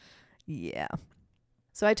yeah.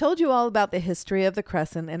 So I told you all about the history of the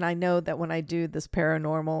Crescent, and I know that when I do this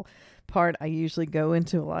paranormal part, I usually go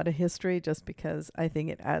into a lot of history just because I think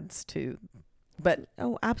it adds to. But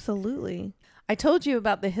oh, absolutely. I told you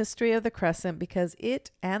about the history of the Crescent because it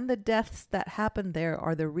and the deaths that happened there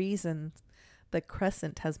are the reason the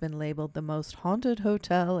Crescent has been labeled the most haunted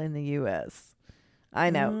hotel in the U.S. I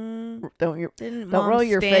know. Didn't don't roll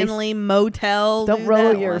your Stanley face. Motel. Don't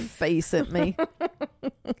roll your face at me.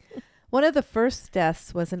 One of the first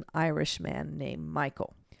deaths was an Irishman named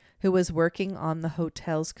Michael, who was working on the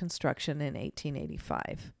hotel's construction in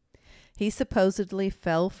 1885. He supposedly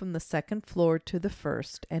fell from the second floor to the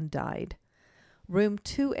first and died. Room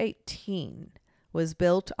 218 was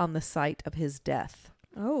built on the site of his death.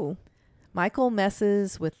 Oh. Michael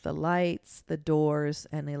messes with the lights, the doors,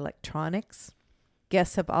 and electronics.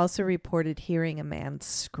 Guests have also reported hearing a man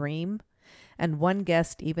scream, and one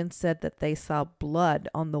guest even said that they saw blood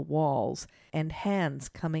on the walls and hands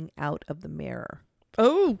coming out of the mirror.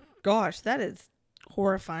 Oh, gosh, that is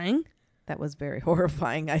horrifying. That was very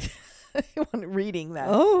horrifying. I wasn't reading that.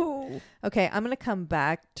 Oh. Okay, I'm going to come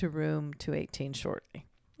back to room 218 shortly.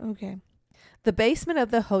 Okay. The basement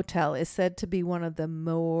of the hotel is said to be one of the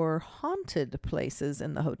more haunted places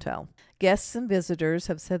in the hotel. Guests and visitors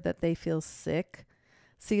have said that they feel sick,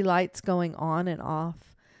 see lights going on and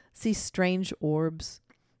off, see strange orbs.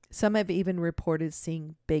 Some have even reported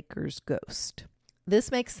seeing Baker's ghost.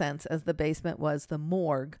 This makes sense as the basement was the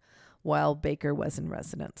morgue while Baker was in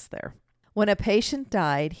residence there. When a patient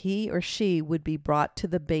died, he or she would be brought to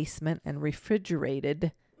the basement and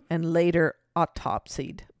refrigerated and later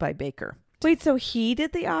autopsied by Baker. Wait, so he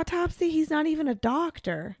did the autopsy? He's not even a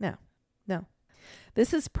doctor. No.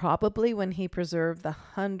 This is probably when he preserved the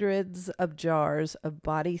hundreds of jars of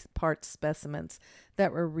body part specimens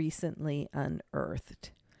that were recently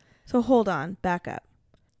unearthed. So hold on, back up.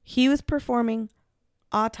 He was performing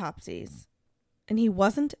autopsies and he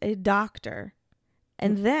wasn't a doctor.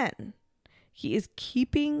 And then he is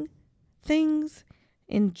keeping things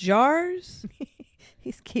in jars.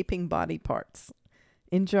 He's keeping body parts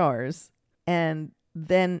in jars, and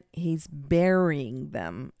then he's burying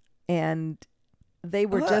them. And they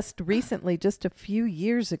were just recently, just a few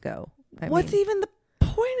years ago. What's even the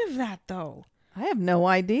point of that, though? I have no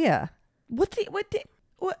idea. What?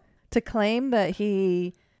 To claim that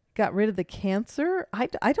he got rid of the cancer? I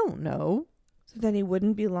don't know. So then he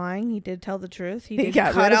wouldn't be lying. He did tell the truth. He did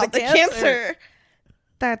got cut rid of out the cancer.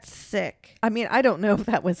 That's sick. I mean, I don't know if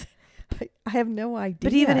that was. I have no idea.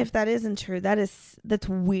 But even if that isn't true, that's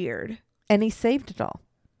weird. And he saved it all.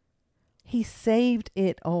 He saved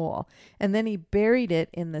it all, and then he buried it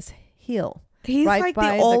in this hill. He's right like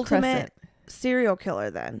by the ultimate serial killer.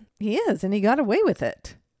 Then he is, and he got away with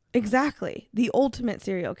it. Exactly, the ultimate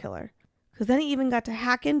serial killer. Because then he even got to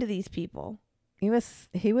hack into these people. He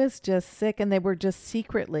was just sick, and they were just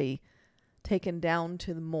secretly taken down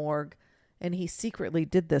to the morgue, and he secretly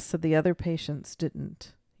did this so the other patients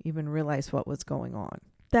didn't even realize what was going on.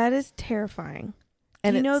 That is terrifying.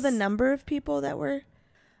 And do you know the number of people that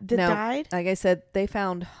died? Like I said, they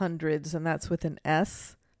found hundreds, and that's with an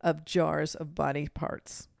S, of jars of body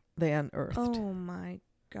parts they unearthed. Oh my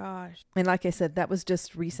gosh. And like I said, that was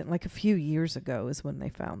just recent, like a few years ago is when they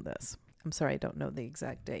found this. I'm sorry, I don't know the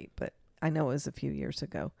exact date, but I know it was a few years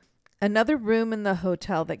ago. Another room in the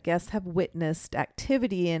hotel that guests have witnessed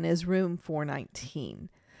activity in is room 419.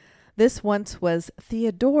 This once was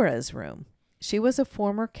Theodora's room. She was a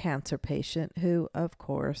former cancer patient who, of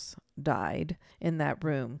course, died in that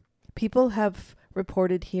room. People have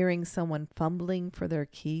reported hearing someone fumbling for their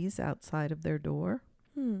keys outside of their door,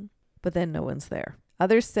 but then no one's there.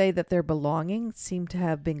 Others say that their belongings seem to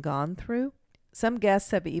have been gone through. Some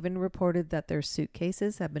guests have even reported that their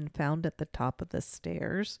suitcases have been found at the top of the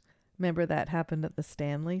stairs. Remember that happened at the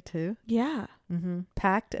Stanley too? Yeah. Mm-hmm.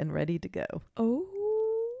 Packed and ready to go. Oh.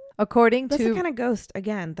 That's the kind of ghost,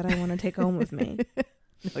 again, that I want to take home with me.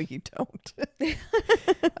 No, you don't.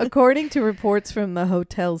 According to reports from the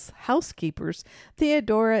hotel's housekeepers,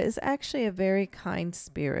 Theodora is actually a very kind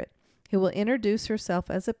spirit who will introduce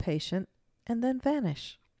herself as a patient and then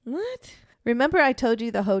vanish. What? Remember I told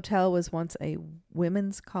you the hotel was once a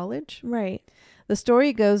women's college? Right. The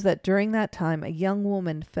story goes that during that time, a young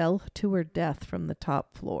woman fell to her death from the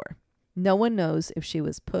top floor. No one knows if she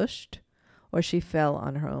was pushed or she fell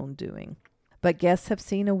on her own doing. But guests have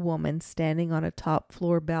seen a woman standing on a top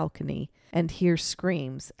floor balcony and hear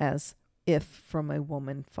screams as if from a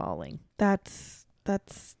woman falling. That's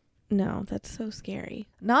so scary.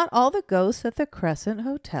 Not all the ghosts at the Crescent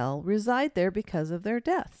Hotel reside there because of their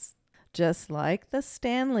deaths. Just like the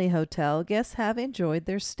Stanley Hotel, guests have enjoyed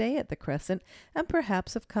their stay at the Crescent and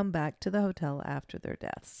perhaps have come back to the hotel after their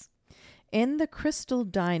deaths. In the Crystal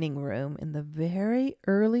Dining Room, in the very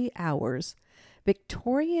early hours,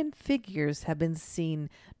 Victorian figures have been seen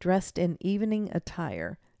dressed in evening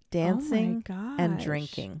attire, dancing and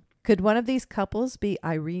drinking. Could one of these couples be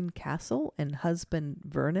Irene Castle and husband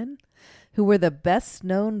Vernon, who were the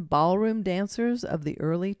best-known ballroom dancers of the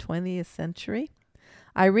early 20th century?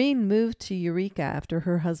 Irene moved to Eureka after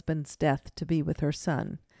her husband's death to be with her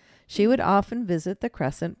son. She would often visit the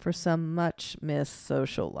Crescent for some much-missed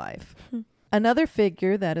social life. Another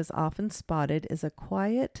figure that is often spotted is a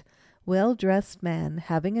quiet, well-dressed man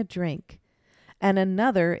having a drink, and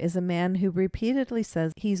another is a man who repeatedly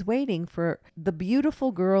says he's waiting for the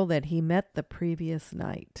beautiful girl that he met the previous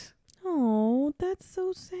night. Oh, that's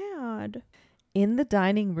so sad. In the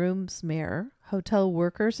dining room's mirror, hotel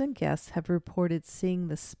workers and guests have reported seeing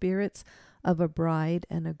the spirits of a bride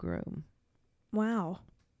and a groom. Wow.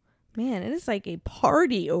 Man, it is like a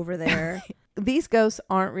party over there. These ghosts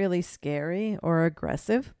aren't really scary or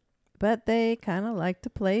aggressive, but they kind of like to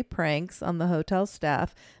play pranks on the hotel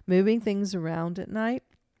staff, moving things around at night.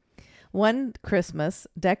 One Christmas,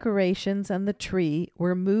 decorations and the tree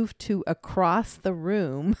were moved to across the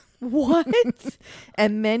room. What?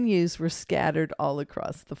 And menus were scattered all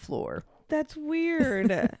across the floor. That's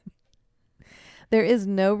weird. There is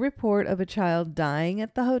no report of a child dying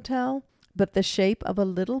at the hotel, but the shape of a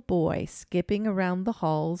little boy skipping around the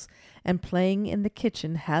halls and playing in the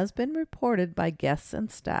kitchen has been reported by guests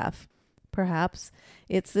and staff. Perhaps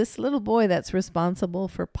it's this little boy that's responsible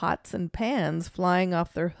for pots and pans flying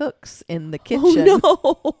off their hooks in the kitchen.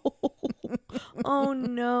 Oh, no. Oh,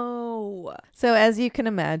 no. So as you can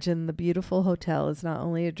imagine, the beautiful hotel is not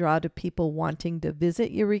only a draw to people wanting to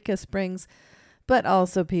visit Eureka Springs, but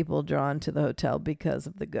also people drawn to the hotel because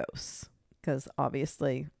of the ghosts. Because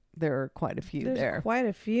obviously there are quite a few there. Quite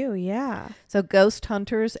a few, yeah. So Ghost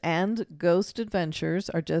Hunters and Ghost Adventures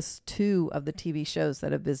are just two of the TV shows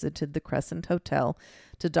that have visited the Crescent Hotel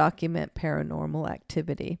to document paranormal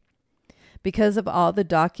activity. Because of all the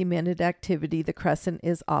documented activity, the Crescent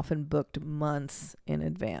is often booked months in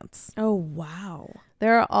advance. Oh, wow.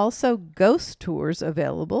 There are also ghost tours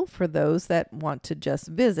available for those that want to just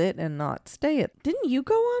visit and not stay at. Didn't you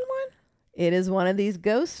go on one? It is one of these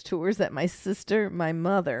ghost tours that my sister, my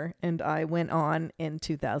mother, and I went on in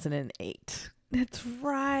 2008. That's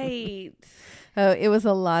right. Oh, it was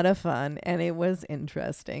a lot of fun, and it was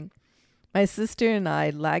interesting. My sister and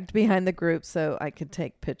I lagged behind the group so I could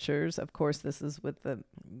take pictures. Of course, this is with the,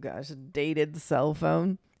 dated cell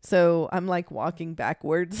phone. So I'm like walking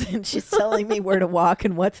backwards, and she's telling me where to walk,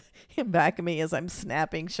 and what's in back of me as I'm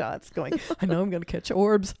snapping shots going, I know I'm going to catch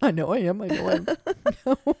orbs. I know I am.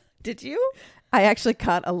 Did you? I actually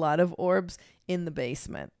caught a lot of orbs in the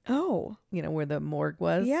basement. Oh. You know, where the morgue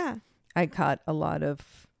was? Yeah. I caught a lot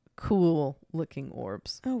of cool looking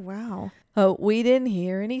orbs. Oh, wow. Oh, we didn't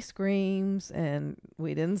hear any screams, and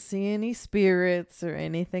we didn't see any spirits or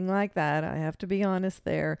anything like that. I have to be honest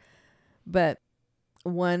there. But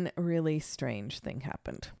one really strange thing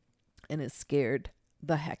happened, and it scared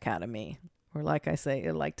the heck out of me. Or like I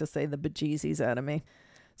like to say the bejesus out of me.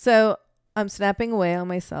 So I'm snapping away on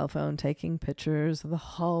my cell phone, taking pictures of the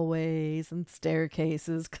hallways and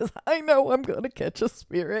staircases because I know I'm going to catch a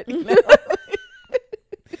spirit. You know?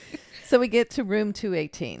 So we get to room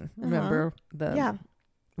 218. Remember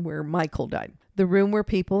where Michael died. The room where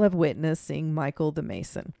people have witnessed seeing Michael the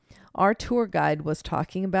Mason. Our tour guide was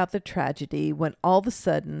talking about the tragedy when all of a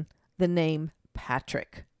sudden the name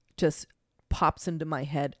Patrick just pops into my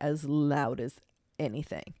head as loud as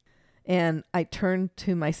anything. And I turned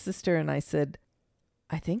to my sister and I said,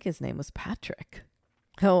 I think his name was Patrick.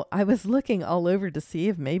 Oh, I was looking all over to see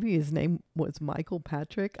if maybe his name was Michael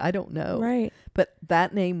Patrick. I don't know. Right. But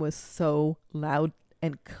that name was so loud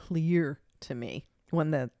and clear to me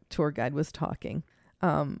when the tour guide was talking.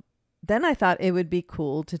 Then I thought it would be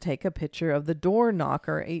cool to take a picture of the door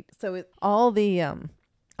knocker. All the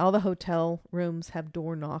hotel rooms have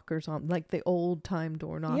door knockers on, like the old time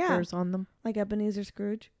door knockers on them. Like Ebenezer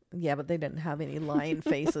Scrooge. Yeah, but they didn't have any lion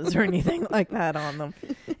faces or anything like that on them.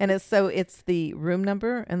 And it's the room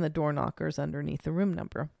number and the door knockers underneath the room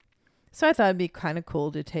number. So I thought it'd be kind of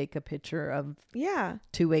cool to take a picture of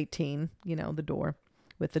 218, the door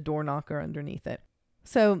with the door knocker underneath it.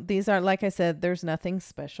 So these are, like I said, there's nothing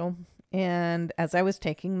special. And as I was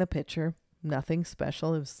taking the picture, nothing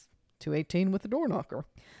special. It was 218 with the door knocker.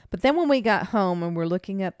 But then when we got home and we're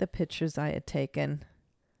looking at the pictures I had taken,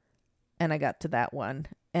 and I got to that one,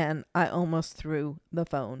 and I almost threw the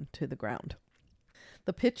phone to the ground.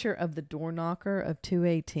 The picture of the door knocker of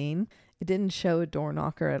 218, it didn't show a door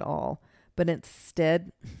knocker at all, but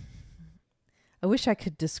instead, I wish I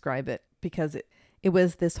could describe it because it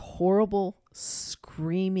was this horrible,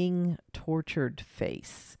 screaming, tortured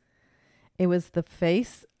face. It was the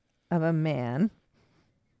face of a man,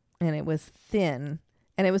 and it was thin,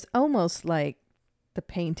 and it was almost like the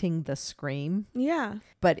painting The Scream. Yeah.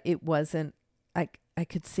 But it wasn't, I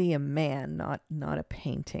could see a man, not a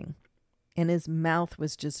painting. And his mouth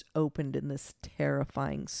was just opened in this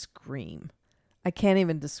terrifying scream. I can't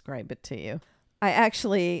even describe it to you. I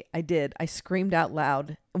did. I screamed out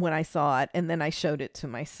loud when I saw it, and then I showed it to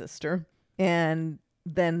my sister. And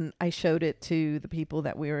then I showed it to the people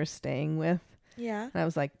that we were staying with. Yeah. And I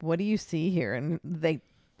was like, what do you see here? And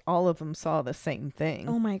all of them saw the same thing.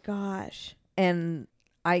 Oh my gosh. And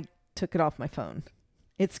I took it off my phone.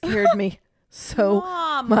 It scared me so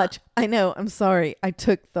much. I know. I'm sorry. I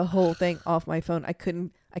took the whole thing off my phone. I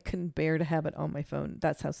couldn't bear to have it on my phone.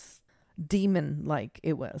 That's how demon-like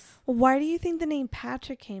it was. Why do you think the name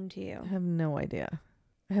Patrick came to you? I have no idea.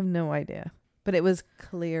 But it was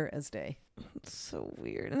clear as day. It's so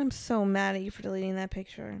weird. And I'm so mad at you for deleting that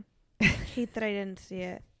picture. I hate that I didn't see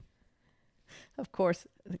it. Of course,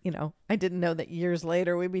 I didn't know that years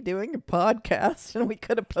later we'd be doing a podcast and we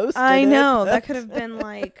could have posted it. I know. That could have been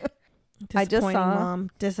like disappointing, Mom.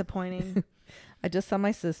 Disappointing. I just saw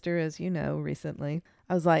my sister, as you know, recently.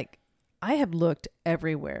 I was like, I have looked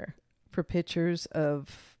everywhere for pictures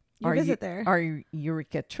of our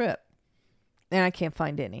Eureka trip. And I can't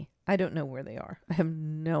find any. I don't know where they are. I have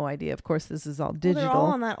no idea. Of course, this is all digital. Well, they're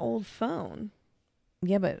all on that old phone.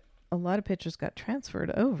 Yeah, but a lot of pictures got transferred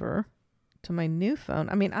over to my new phone.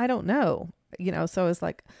 I mean, I don't know. So it's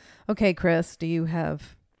like, okay, Chris, do you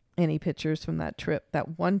have any pictures from that trip,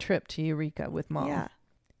 that one trip to Eureka with Mom? Yeah.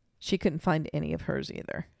 She couldn't find any of hers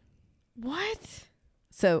either. What?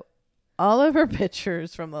 So all of her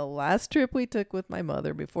pictures from the last trip we took with my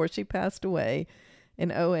mother before she passed away in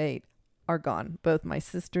 2008 are gone. Both my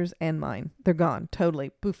sister's and mine. They're gone.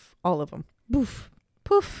 Totally. Poof. All of them. Poof.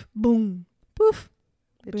 Poof. Boom. Poof.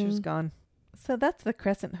 Pictures Boom. gone. So that's the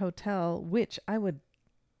Crescent Hotel, which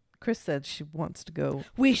Chris said she wants to go.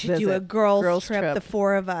 We should do a visit. girls trip, the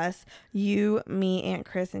four of us. You, me, Aunt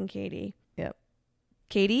Chris, and Katie. Yep.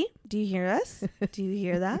 Katie, do you hear us? Do you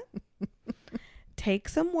hear that? Take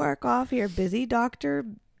some work off your busy doctor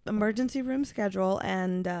emergency room schedule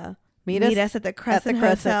and meet us at the Crescent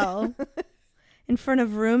Hotel in front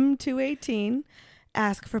of room 218.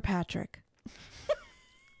 Ask for Patrick.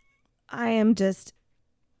 I am just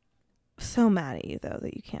so mad at you, though,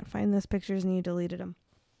 that you can't find those pictures and you deleted them.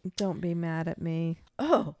 Don't be mad at me.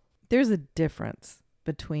 Oh, there's a difference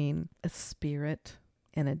between a spirit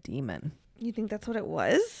and a demon. You think that's what it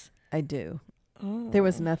was? I do. Oh. There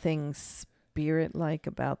was nothing spirit-like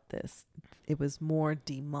about this. It was more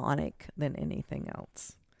demonic than anything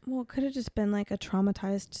else. Well, it could have just been like a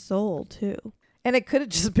traumatized soul, too. And it could have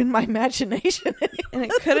just been my imagination. And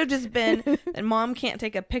it could have just been that Mom can't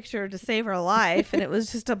take a picture to save her life, and it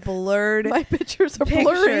was just a blurred My pictures are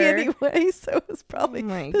blurry anyway, so it's probably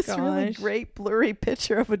really great blurry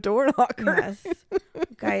picture of a door knocker. Yes.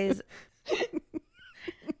 Guys.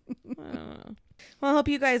 Well, I hope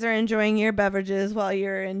you guys are enjoying your beverages while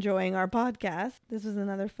you're enjoying our podcast. This was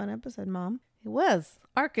another fun episode, Mom. It was.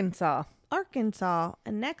 Arkansas.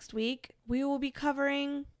 And next week, we will be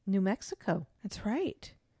covering New Mexico. That's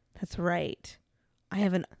right. I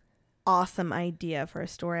have an awesome idea for a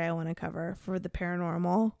story I want to cover for the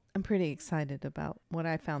paranormal. I'm pretty excited about what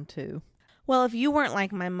I found too. Well, if you weren't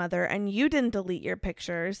like my mother and you didn't delete your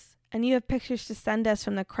pictures and you have pictures to send us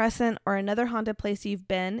from the Crescent or another haunted place you've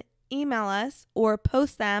been, email us or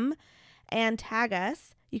post them and tag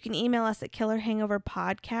us. You can email us at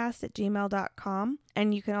killerhangoverpodcast@gmail.com.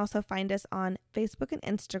 And you can also find us on Facebook and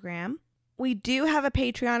Instagram. We do have a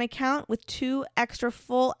Patreon account with 2 extra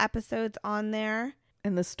full episodes on there.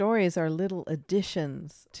 And the stories are little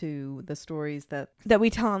additions to the stories that we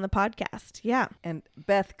tell on the podcast. Yeah. And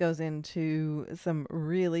Beth goes into some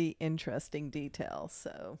really interesting details.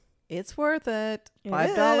 So it's worth it.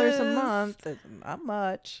 $5 a month. It's not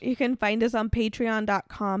much. You can find us on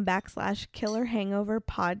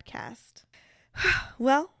patreon.com/killerhangoverpodcast.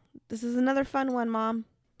 Well, this is another fun one, Mom.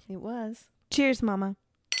 It was. Cheers, Mama.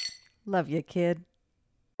 Love you, kid.